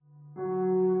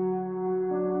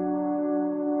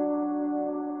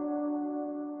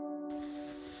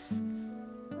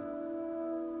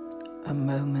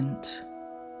moment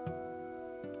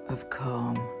of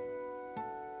calm.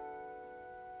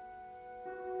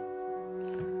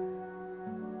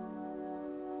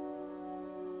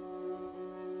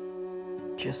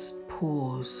 Just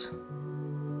pause.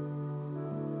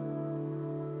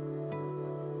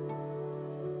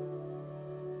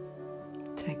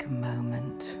 Take a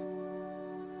moment.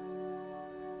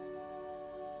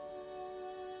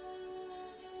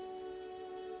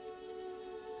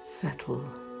 Settle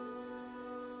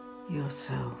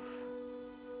yourself.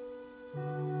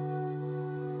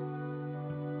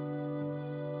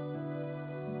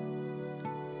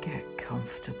 Get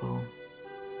comfortable.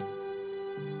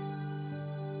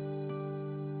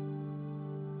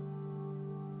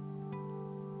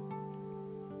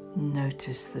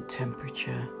 Notice the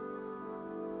temperature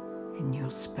in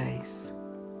your space.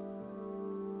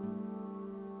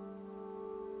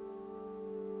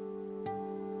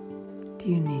 Do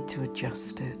you need to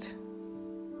adjust it?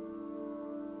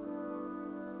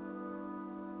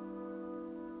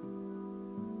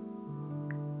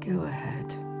 Go ahead.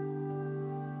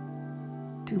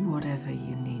 Do whatever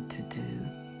you need to do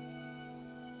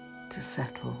to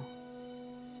settle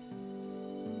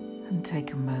and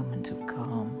take a moment of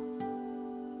calm.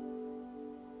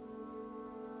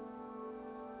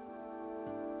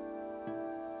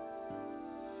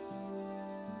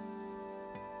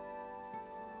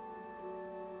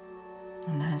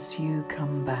 And as you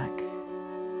come back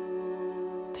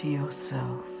to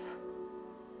yourself,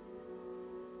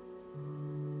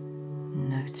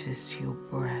 notice your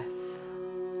breath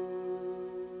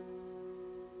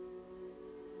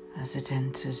as it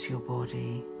enters your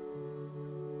body.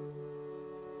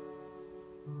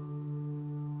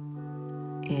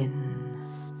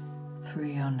 In through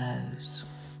your nose.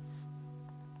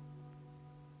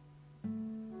 And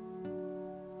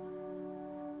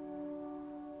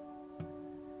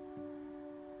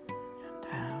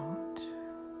out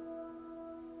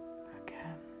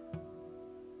again.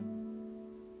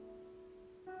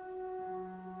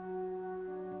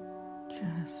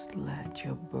 Just let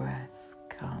your breath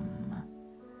come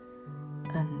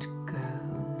and go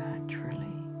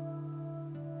naturally.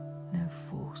 No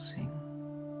forcing.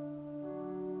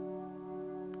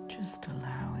 Just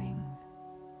allowing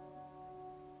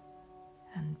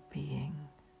and being.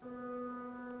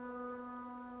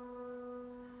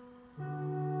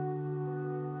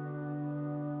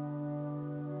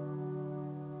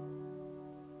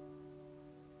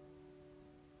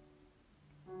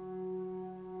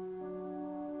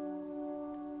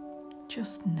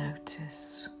 Just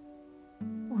notice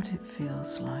what it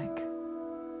feels like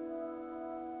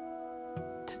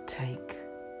to take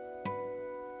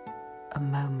a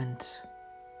moment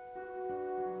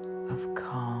of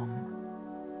calm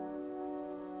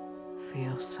for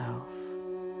yourself,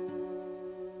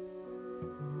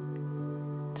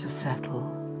 to settle,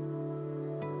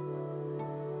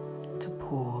 to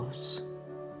pause.